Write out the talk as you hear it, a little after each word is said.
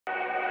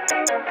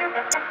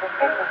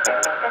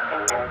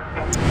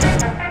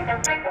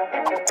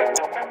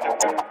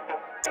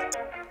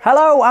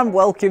Hello and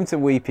welcome to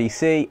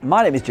WePC.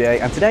 My name is Jay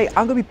and today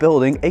I'm going to be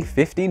building a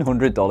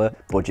 $1,500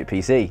 budget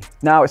PC.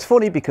 Now it's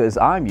funny because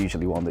I'm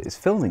usually one that is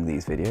filming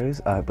these videos,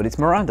 but it's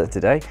Miranda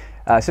today,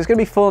 so it's going to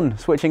be fun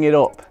switching it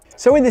up.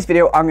 So in this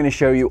video I'm going to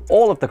show you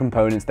all of the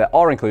components that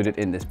are included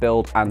in this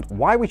build and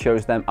why we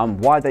chose them and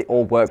why they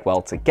all work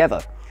well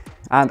together.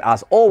 And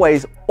as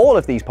always, all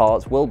of these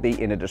parts will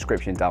be in a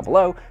description down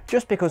below,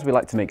 just because we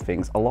like to make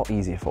things a lot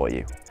easier for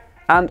you.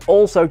 And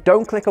also,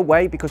 don't click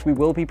away because we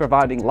will be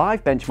providing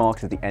live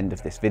benchmarks at the end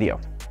of this video.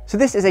 So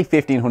this is a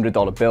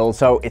 $1,500 build,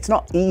 so it's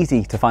not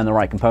easy to find the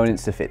right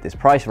components to fit this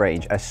price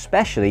range,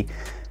 especially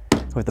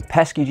with the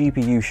pesky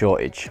GPU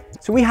shortage.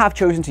 So we have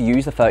chosen to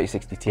use the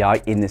 3060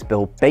 Ti in this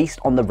build based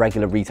on the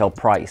regular retail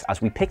price,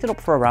 as we picked it up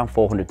for around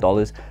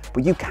 $400,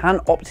 but you can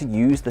opt to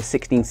use the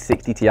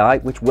 1660 Ti,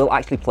 which will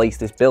actually place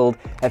this build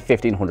at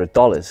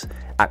 $1,500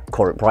 at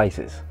current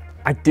prices.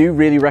 I do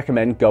really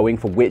recommend going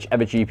for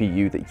whichever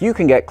GPU that you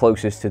can get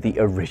closest to the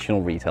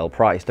original retail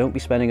price. Don't be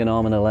spending an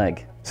arm and a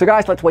leg. So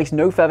guys, let's waste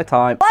no further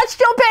time. Let's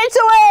jump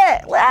into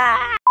it!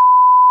 Ah!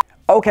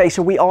 Okay,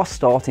 so we are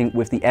starting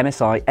with the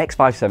MSI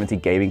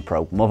X570 Gaming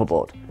Pro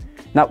motherboard.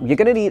 Now, you're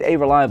going to need a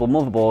reliable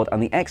motherboard,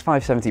 and the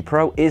X570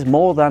 Pro is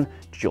more than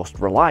just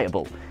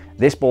reliable.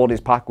 This board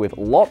is packed with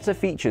lots of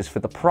features for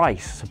the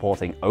price,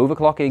 supporting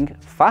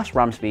overclocking, fast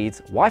RAM speeds,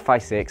 Wi-Fi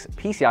 6,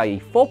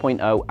 PCIe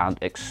 4.0 and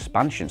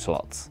expansion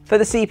slots. For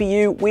the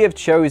CPU, we have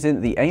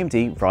chosen the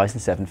AMD Ryzen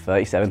 7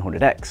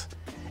 3700X.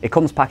 It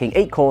comes packing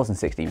 8 cores and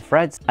 16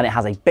 threads, and it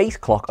has a base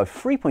clock of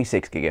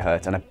 3.6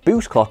 GHz and a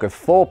boost clock of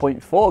 4.4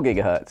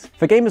 GHz.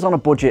 For gamers on a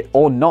budget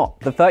or not,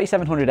 the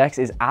 3700X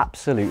is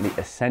absolutely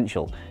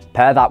essential.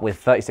 Pair that with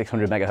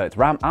 3600 MHz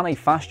RAM and a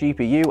fast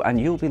GPU and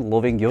you'll be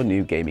loving your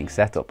new gaming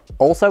setup.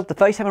 Also, the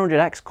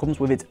 3700X comes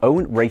with its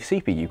own Wraith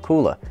CPU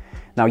cooler.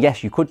 Now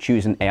yes, you could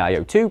choose an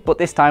AIO2, but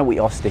this time we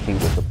are sticking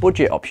with the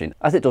budget option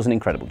as it does an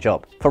incredible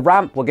job. For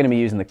RAM, we're going to be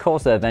using the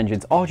Corsair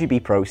Vengeance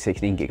RGB Pro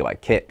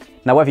 16GB kit.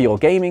 Now whether you're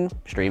gaming,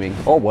 streaming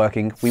or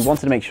working, we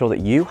wanted to make sure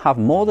that you have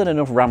more than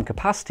enough RAM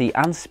capacity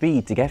and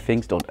speed to get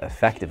things done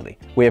effectively.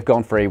 We have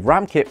gone for a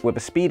RAM kit with a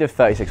speed of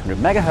 3600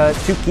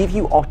 MHz to give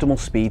you optimal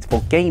speeds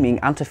for gaming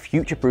and to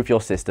future-proof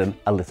your system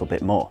a little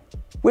bit more.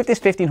 With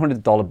this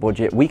 $1,500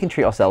 budget, we can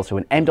treat ourselves to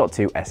an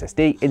M.2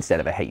 SSD instead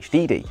of a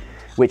HDD,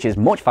 which is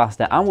much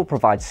faster and will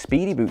provide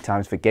speedy boot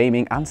times for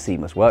gaming and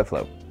seamless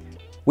workflow.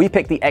 We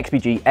picked the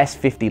XPG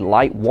S50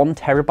 Lite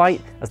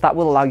 1TB, as that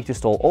will allow you to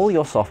store all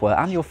your software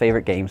and your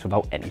favorite games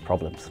without any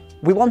problems.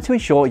 We want to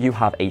ensure you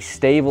have a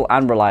stable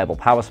and reliable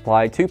power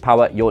supply to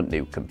power your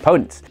new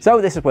components. So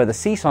this is where the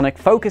Seasonic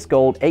Focus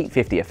Gold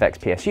 850FX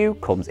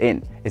PSU comes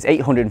in. It's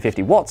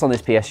 850 watts on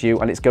this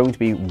PSU and it's going to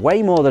be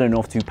way more than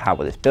enough to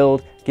power this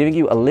build, giving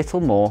you a little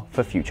more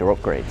for future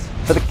upgrades.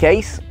 For the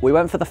case, we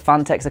went for the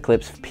Phanteks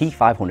Eclipse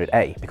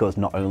P500A because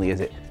not only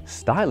is it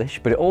stylish,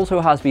 but it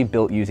also has been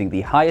built using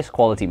the highest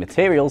quality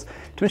materials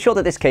to ensure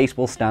that this case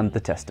will stand the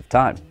test of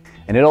time.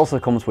 And it also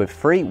comes with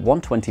 3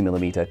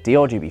 120mm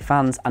DRGB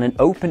fans and an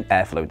open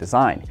airflow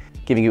design,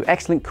 giving you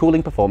excellent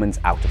cooling performance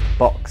out of the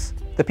box.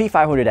 The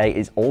P500A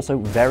is also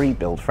very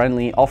build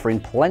friendly, offering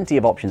plenty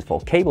of options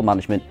for cable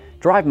management,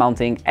 drive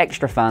mounting,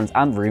 extra fans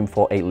and room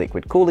for a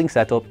liquid cooling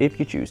setup if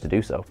you choose to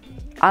do so.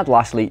 And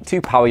lastly,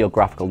 to power your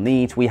graphical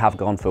needs, we have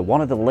gone for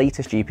one of the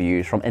latest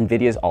GPUs from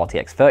Nvidia's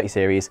RTX 30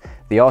 series,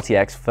 the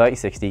RTX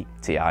 3060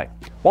 Ti.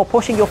 While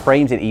pushing your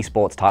frames in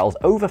esports titles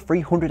over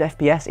 300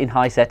 FPS in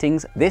high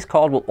settings, this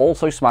card will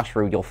also smash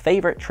through your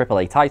favorite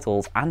AAA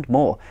titles and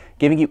more,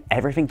 giving you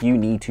everything you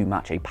need to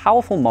match a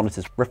powerful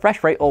monitor's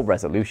refresh rate or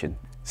resolution.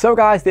 So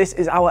guys, this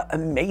is our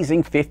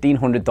amazing $1,500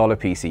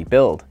 PC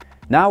build.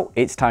 Now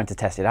it's time to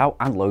test it out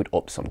and load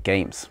up some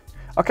games.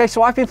 Okay,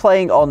 so I've been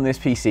playing on this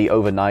PC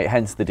overnight,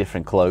 hence the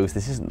different clothes.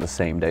 This isn't the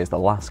same day as the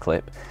last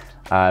clip.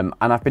 And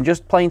I've been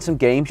just playing some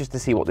games just to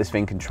see what this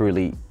thing can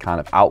truly kind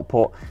of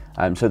output.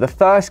 So the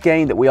first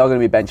game that we are going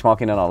to be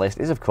benchmarking on our list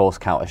is of course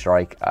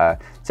Counter-Strike.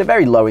 It's a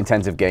very low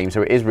intensive game,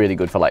 so it is really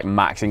good for like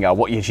maxing out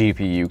what your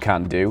GPU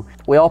can do.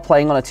 We are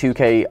playing on a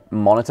 2K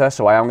monitor,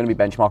 so I am going to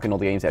be benchmarking all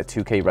the games at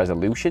 2K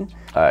resolution.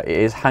 It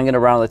is hanging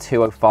around the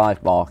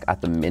 205 mark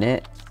at the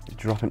minute,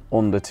 dropping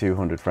under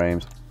 200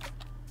 frames.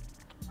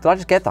 Did I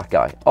just get that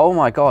guy? Oh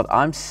my god,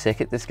 I'm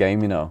sick at this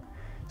game, you know.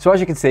 So as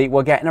you can see,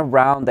 we're getting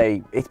around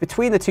it's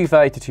between the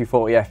 230 to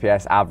 240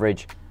 FPS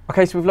average.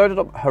 Okay, so we've loaded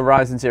up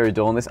Horizon Zero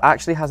Dawn. This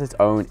actually has its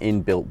own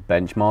inbuilt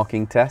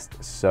benchmarking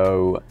test,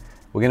 so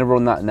we're gonna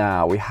run that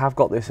now. We have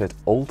got this at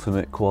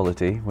ultimate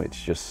quality,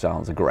 which just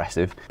sounds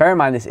aggressive. Bear in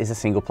mind, this is a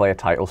single player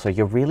title, so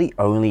you're really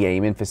only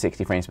aiming for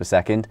 60 frames per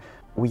second.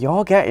 We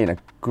are getting a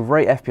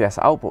great FPS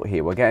output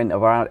here. We're getting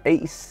around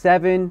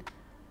 87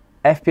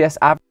 FPS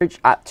average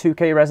at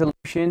 2K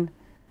resolution,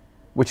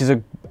 which is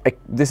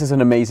this is an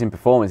amazing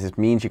performance. This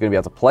means you're going to be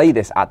able to play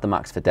this at the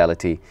max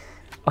fidelity.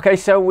 Okay,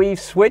 so we've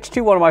switched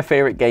to one of my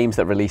favorite games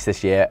that released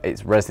this year.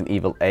 It's Resident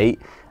Evil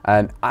 8,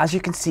 and as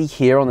you can see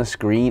here on the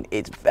screen,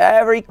 it's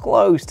very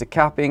close to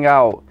capping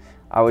out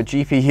our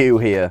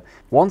GPU here.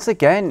 Once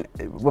again,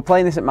 we're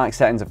playing this at max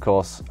settings, of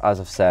course, as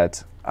I've said.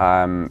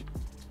 And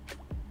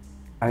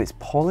it's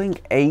pulling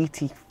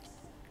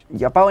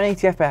about an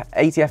 80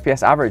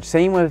 FPS average.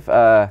 Same with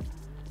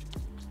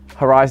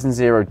Horizon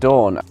Zero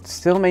Dawn.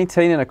 Still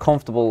maintaining a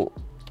comfortable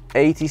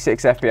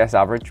 86 FPS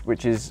average,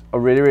 which is a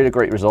really, really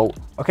great result.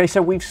 Okay,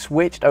 so we've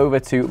switched over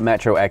to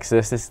Metro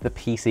Exodus. This is the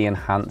PC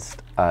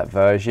enhanced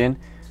version.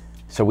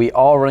 So we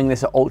are running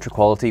this at ultra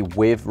quality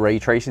with ray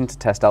tracing to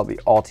test out the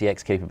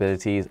RTX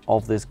capabilities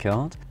of this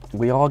card.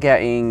 We are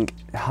getting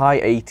high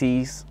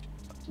 80s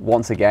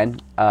once again.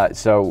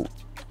 So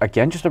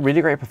again, just a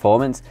really great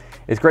performance.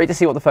 It's great to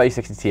see what the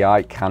 3060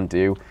 Ti can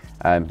do.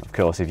 Of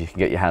course, if you can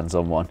get your hands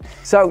on one.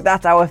 So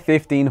that's our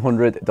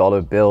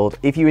 $1,500 build.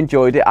 If you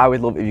enjoyed it, I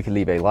would love if you could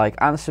leave a like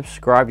and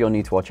subscribe if you're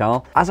new to our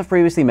channel. As I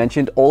previously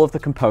mentioned, all of the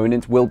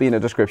components will be in the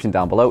description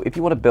down below if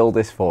you want to build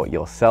this for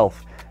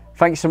yourself.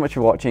 Thank you so much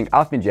for watching.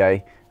 I've been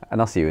Jay,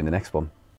 and I'll see you in the next one.